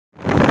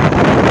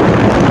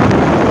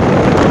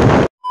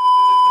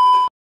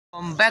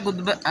welcome back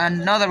with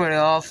another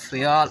video of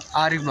y'all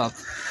Ari vlog.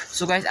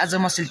 So guys, आज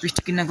म selfie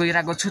stick किन्न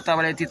गइरहेको छु।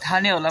 तपाईलाई यति थाहा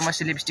नै होला म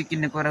सेल्फी स्टिक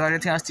किन्ने कुरा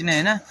गरेको थिएँ अस्ति नै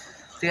हैन।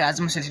 त्यही आज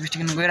म सेल्फी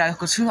स्टिक किन्न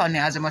गइरहेको छु अनि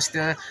आज मसित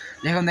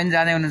लेखाउँदैन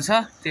जाने हुनुहुन्छ।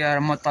 त्यही भएर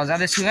म त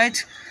जाँदै छु गाइज।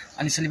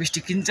 अनि सेल्फी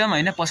स्टिक किन्छम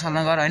हैन,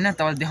 पसलमा गएर हैन,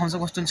 तपाईलाई देखाउँछु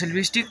कस्तो हुन्छ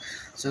selfie stick.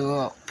 So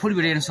full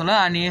video हेर्नुस् होला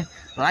अनि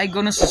लाइक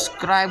गर्नु,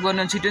 सब्स्क्राइब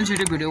गर्नु, छिटो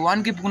भिडियो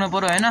 1k पुग्नु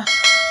पर्यो हैन।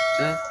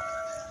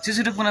 सो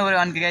छिटो पुग्नु पर्यो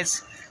 1k गाइज।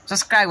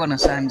 सब्स्क्राइब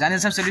गर्नुस्। हामी जाने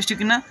छौं सेल्फी स्टिक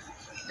किन्न।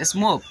 Let's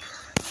move.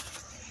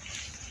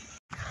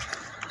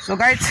 सो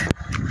गाइज,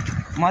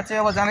 म चाहिँ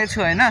अब जाँदै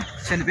छु हैन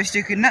सेल्फी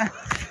स्टिक किन्न।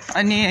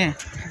 अनि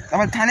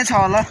तपाईलाई थाहा नै छ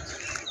होला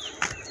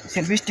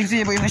सेल्फी स्टिक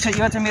चाहिँ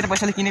यो चाहिँ मेरो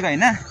पैसाले किनेको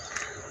हैन।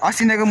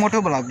 अस्तिको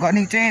मोटो भ्लग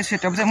गर्ने चाहिँ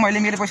सेटअप चाहिँ मैले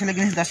मेरो पैसाले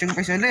किनेँ, 10 रुपैयाँ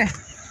पैसाले।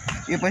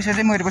 यो पैसा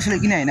चाहिँ मेरो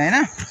पैसाले किने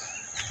हैन।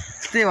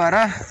 त्यही भएर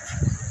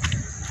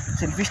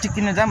सेल्फी स्टिक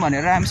किन्न जाम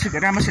भनेर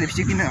राम्रो सेल्फी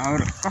स्टिक किन्न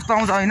कस्तो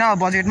आउँछ हैन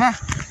बजेटमा,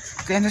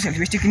 त्यही अनुसार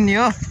सेल्फी स्टिक किन्ने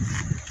हो।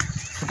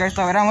 सो गाइज,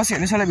 तपाईँ राम्रोसँग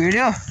हेर्नुहोस् होला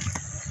भिडियो।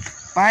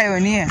 पायो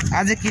भने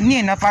आज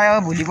किन्ने,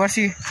 नपायो भोलि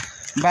पर्सि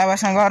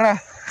बाबासँग गएर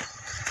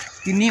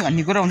किन्ने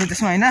भन्ने कुरा हुन्छ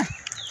त्यसमा हैन।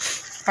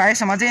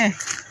 पाएसम्म चाहिँ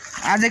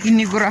आज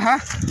किन्ने कुरा हो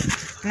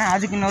न,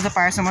 आज किन्नु आउँछ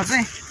पाएसम्म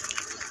चाहिँ।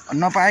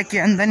 नपाए के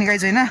अन्त नि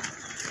गाइज हैन।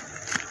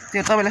 त्यो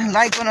तपाईलाई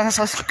लाइक गर्नु,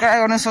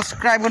 सब्स्क्राइब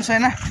गर्नुहोस्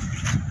हैन।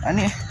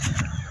 अनि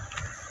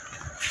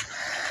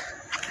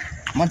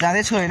म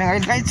जाँदैछु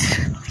हैन गाइज।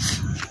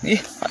 ए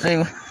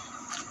अरे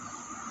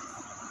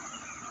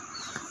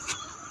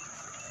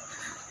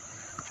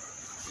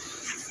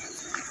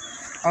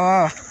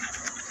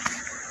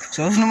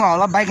सोच्नुमा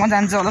होला बाइकमा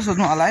जान्छ होला,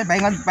 सोध्नु होला है।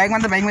 बाइकमा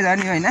त बाइकमै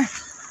जाने होइन,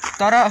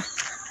 तर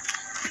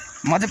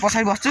म चाहिँ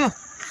पछाडि बस्छु,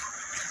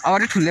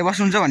 अगाडि ठुलै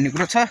बस्नुहुन्छ भन्ने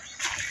कुरो छ।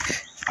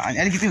 अनि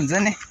अलिकति हुन्छ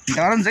नि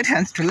डर हुन्छ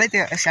नि, ठुलै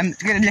त्यो सानो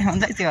के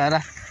लेखाउँछ त्यो भएर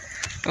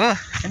हो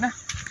होइन।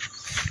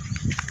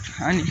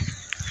 अनि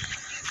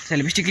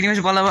सेल्फी स्टिक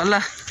किनेपछि बल्ल बल्ल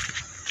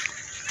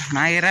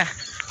मागेर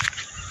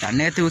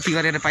झन्डै त्यो उति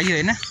गरेर पाइयो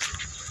होइन।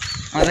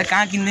 अन्त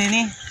कहाँ किन्ने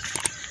नि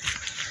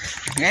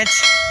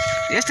गाइज।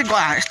 यस्तो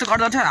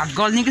गर्दा चाहिँ हात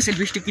गल्ने कि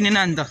सेल्फी स्टिक किनेन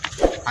अन्त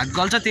हात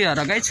गल्छ। त्यही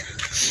भएर गाइज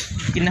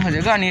किन्न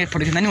खोजेको। अनि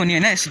फोटो खिच्दा नि हुने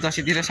होइन, यस्तो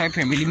दसैँतिर सबै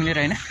फ्यामिली मिलेर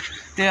होइन।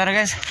 त्यही भएर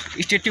गाइज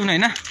स्टे ट्युन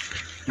होइन,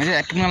 मैले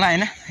पुग्नलाई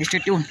होइन, स्टे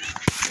ट्युन।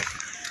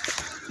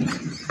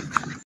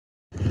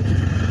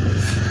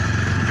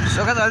 सो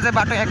गाइज, अहिले चाहिँ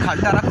बाटो यहाँ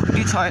खाल्टा र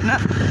खुट्टी छ होइन।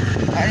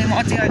 अनि म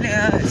चाहिँ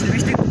अहिले सेल्फी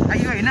स्टिक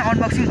आइयो होइन,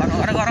 अनबक्सिङ घरमा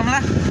गएर गरौँला।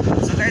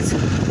 सो गाइज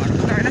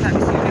घरको होइन, हामी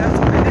सिलिएर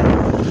छौँ अहिले।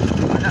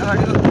 अनि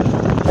अगाडि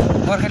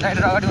गोर्खे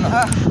लाइटर अगाडि हुनु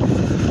हो,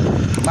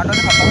 बाटो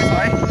चाहिँ खत्तमै छ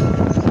है।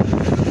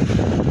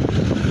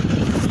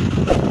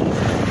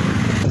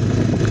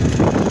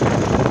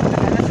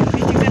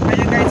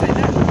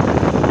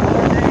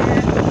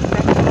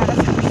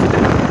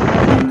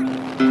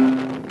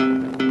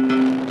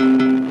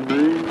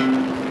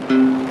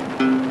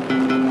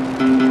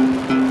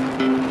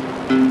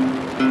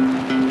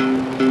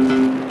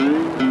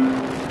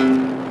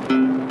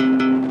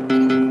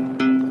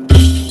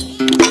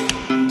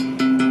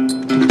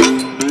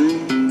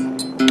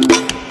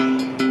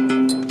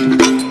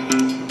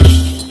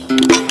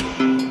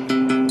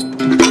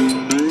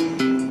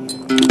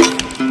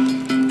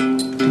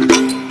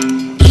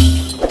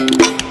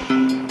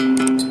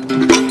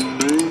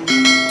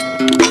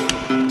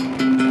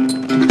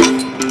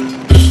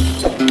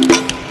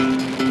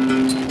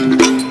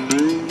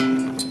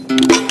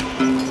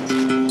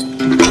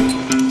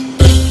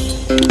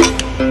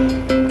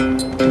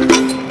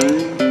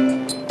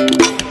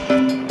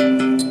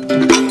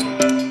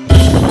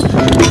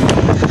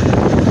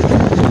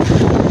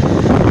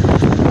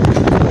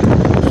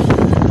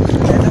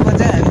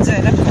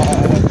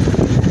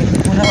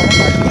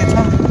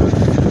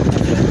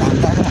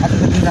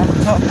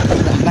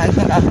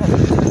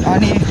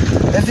 अनि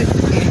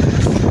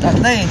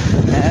झन्डै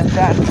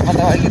प्राणमा त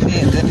अलिकति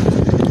हुन्छ नि।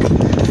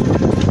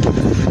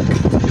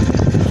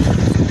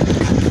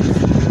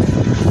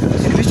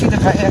 सेल्फी स्टिक त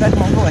प्रायः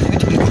महँगो भनेको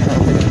ठिकै छ।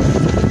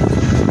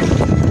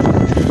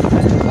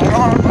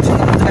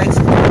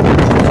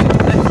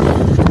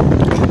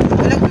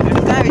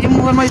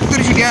 मोबाइलमा यस्तो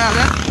रिसिक्यो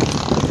होला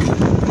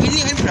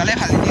किन्ने है, फुटालै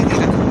खालिदियो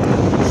त्यही।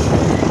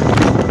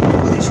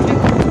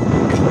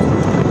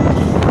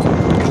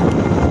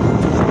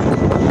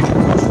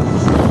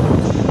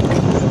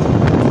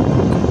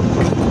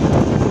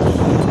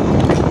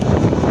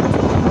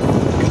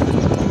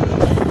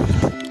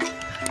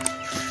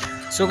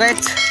 सो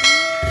गाइज,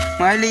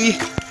 म अहिले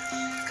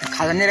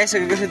खाजा नै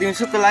राखिसकेको छु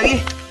दिउँसोको लागि।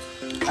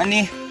 अनि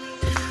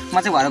म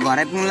चाहिँ घर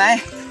आइपुग्नु लाएँ।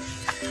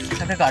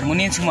 सबै घर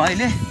मुनि छु म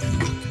अहिले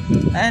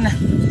होइन,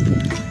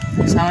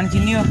 सामान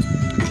किन्यो।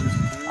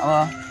 अब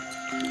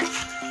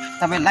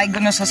तपाईँ लाइक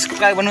गर्नु,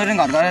 सब्स्क्राइब गर्नु र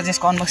घर गएर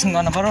त्यसको अनबक्सिङ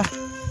गर्नु पऱ्यो।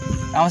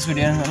 आउँछ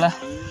भिडियो हेर्नु होला,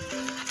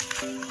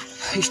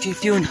 स्टे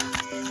ट्युन।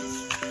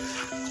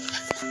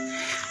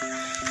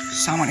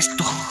 सामान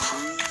यस्तो।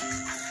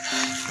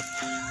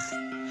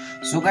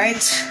 सो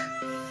गाइज,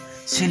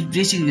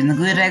 सेल्फी स्टिक हेर्न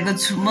गइरहेको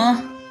छु म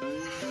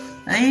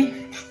है।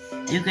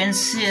 You can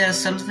C a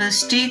selfie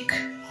stick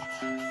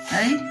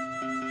है,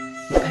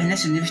 होइन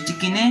सेल्फी स्टिक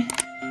किने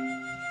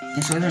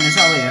यसो हुनेछ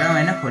अब हेरौँ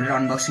हैन खोलेर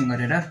अनबक्सिङ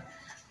गरेर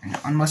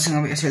अनबक्सिङ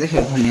अब यसो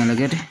देखेर खोल्ने होला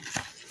के अरे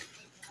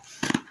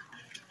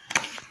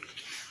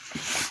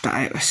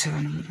टायर यसो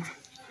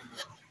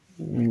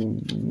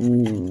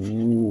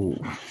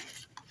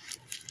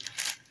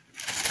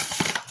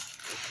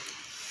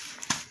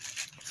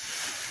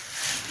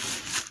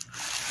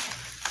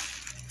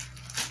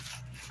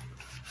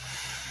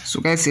सो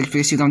गाइस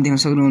सेल्फी स्टिक तपाईँ देख्न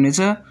सक्नुहुनेछ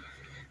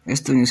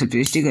यस्तो हुन्छ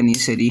सेल्फी स्टिक अनि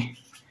यसरी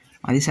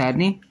अलि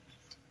सार्ने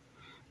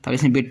तपाईँ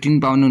यसमा ब्याट्री पनि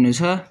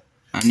पाउनुहुनेछ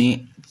अनि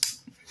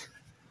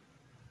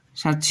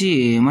साच्चै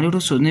मैले एउटा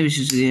सोध्ने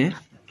बिर्सिछु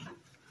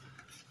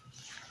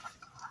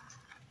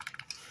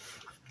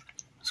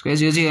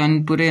यो चाहिँ अनि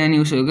पुरै अनि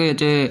उसो हो यो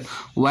चाहिँ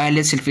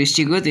वायरलेस सेल्फी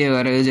स्टिक हो त्यही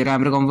भएर यो चाहिँ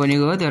राम्रो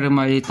कम्पनीको हो त्यही भएर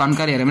मैले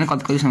तन्काएर हेरेर पनि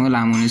कतिसम्म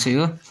लामो हुनेछ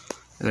यो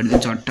हेर्दै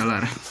झट्ट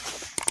लाएर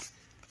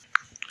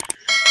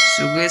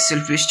सो गाइस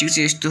सेल्फी स्टिक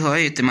चाहिँ यस्तो हो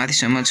यो त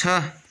माथिसम्म छ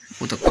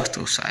उ त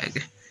कस्तो आयो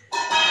के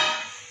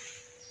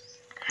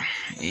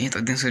ए त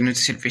देख्नु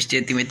सेल्फी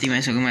स्टिक यति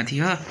माथिसम्म माथि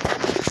हो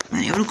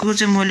अनि एउटा कुरो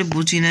चाहिँ मैले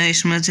बुझिनँ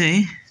यसमा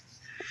चाहिँ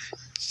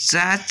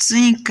चार्ज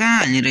चाहिँ कहाँ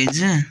हाल्ने रहेछ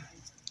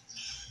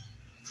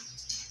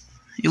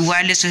यो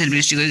वायरलेस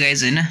सेल्फी स्टिक हो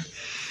गाइस हैन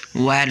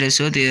वायरलेस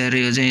हो त्यही भएर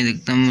यो चाहिँ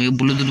एकदम यो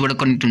ब्लुटुथबाट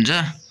कनेक्ट हुन्छ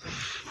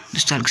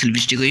जस्तो खालको सेल्फी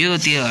स्टिक हो यो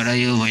त्यही भएर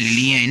यो मैले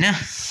लिएँ हैन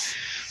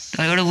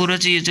तर एउटा कुरो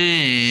चाहिँ यो चाहिँ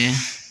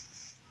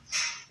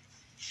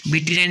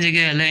ब्याट्री चाहिन्छ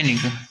क्या यसलाई नि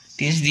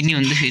त्यस दिने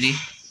हुन्छ फेरि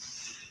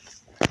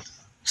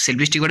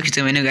सेल्फी स्टिकबाट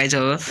खिच्यो भने गाइस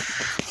अब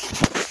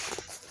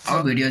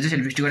भिडियो चाहिँ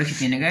सेल्फी स्टिकबाट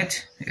खिच्ने गाइस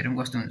हेरौँ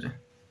कस्तो हुन्छ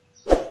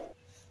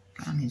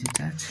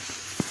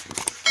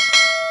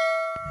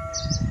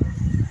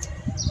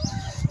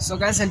सो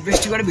गाइस सेल्फी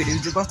स्टिकबाट भिडियो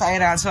चाहिँ कस्तो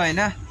आइरहेको छ हैन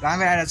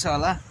राम्रै आइरहेको छ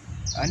होला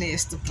अनि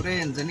यस्तो पुरै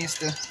हुन्छ नि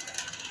यस्तो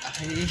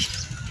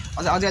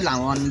अझै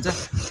लामो हुन्छ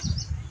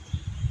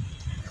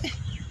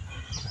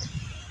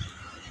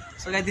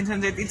सो गाइस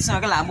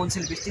त्यतिसम्मको लामो हुन्छ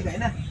सेल्फी स्टिक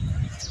हैन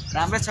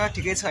राम्रै छ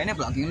ठिकै छ हैन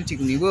भ्लगिङ पनि ठिक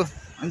हुने भयो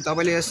अनि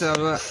तपाईँले यसो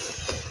अब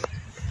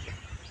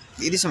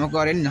यतिसम्म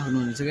गरेर नि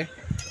नखुल्नुहुन्छ क्या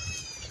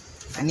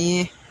अनि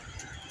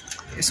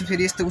यसो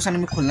फेरि यस्तो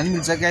उसानमा खोल्न पनि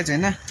मिल्छ क्या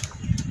हैन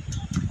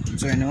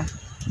होइन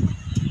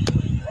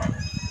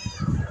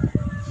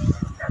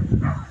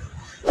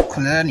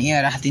खोलेर नि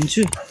यहाँ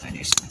राखिदिन्छु अनि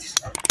यसो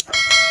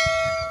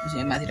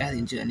माथि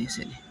राखिदिन्छु अनि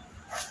यसरी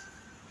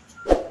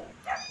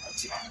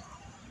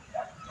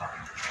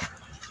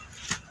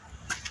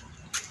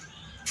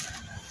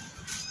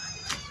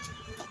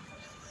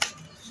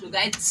सो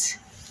गाइस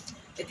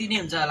यति नै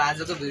हुन्छ होला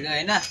आजको भिडियो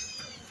हैन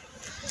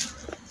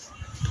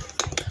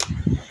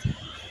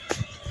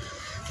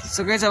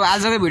सो गाइस अब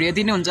आजको भिडियो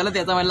यति नै हुन्छ होला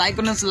त्यहाँ तपाईँ लाइक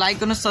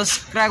गर्नुहोस्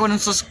सब्सक्राइब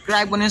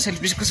गर्नुहोस्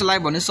सेल्फी कसो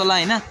लाग्यो भन्नुहोस् होला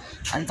हैन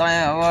अनि तपाईँ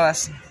अब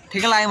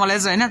ठिकै लाग्यो मलाई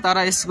चाहिँ हैन तर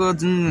यसको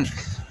जुन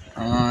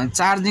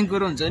चार्जिङ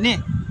कुरो हुन्छ नि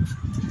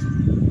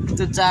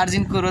त्यो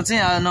चार्जिङ कुरो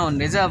चाहिँ नहुने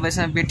रहेछ अब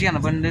यसमा ब्याट्री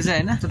हाल्नुपर्ने रहेछ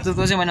हैन त्यो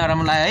चाहिँ मैले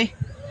नराम्रो लाग्यो है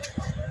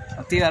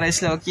त्यही भएर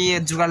यसले अब के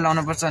जुगाड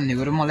लाउनु पर्छ भन्ने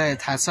कुरो मलाई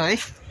थाहा छ है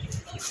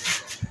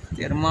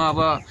त्यही भएर म अब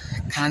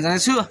खाना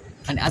जाँदैछु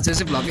अनि आज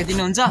चाहिँ भ्लग यति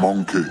नै हुन्छ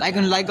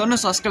लाइक गर्नु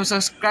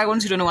सब्सक्राइब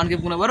गर्नु छिटो No.1 के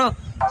पुग्नु पर्यो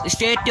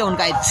stay tune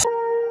guys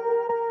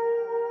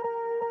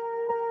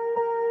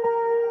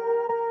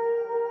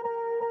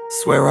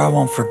Swear I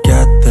won't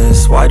forget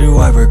this, why do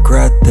I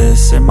regret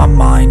this? In my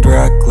mind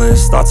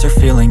reckless, thoughts are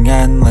feeling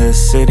endless.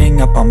 Sitting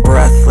up I'm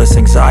breathless,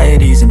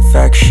 anxiety's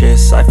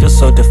infectious. I feel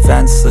so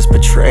defenseless,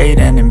 betrayed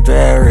and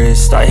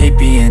embarrassed. I hate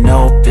being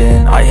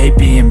open, I hate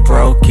being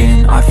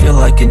broken. I feel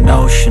like an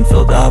ocean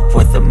filled up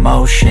with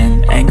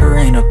emotion. Anger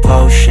ain't a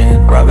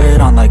potion, rub it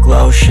on like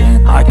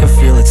lotion. I can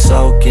feel it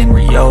soaking,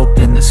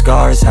 reopen, the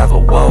scars have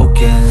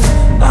awoken.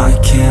 I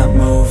can't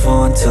move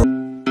on till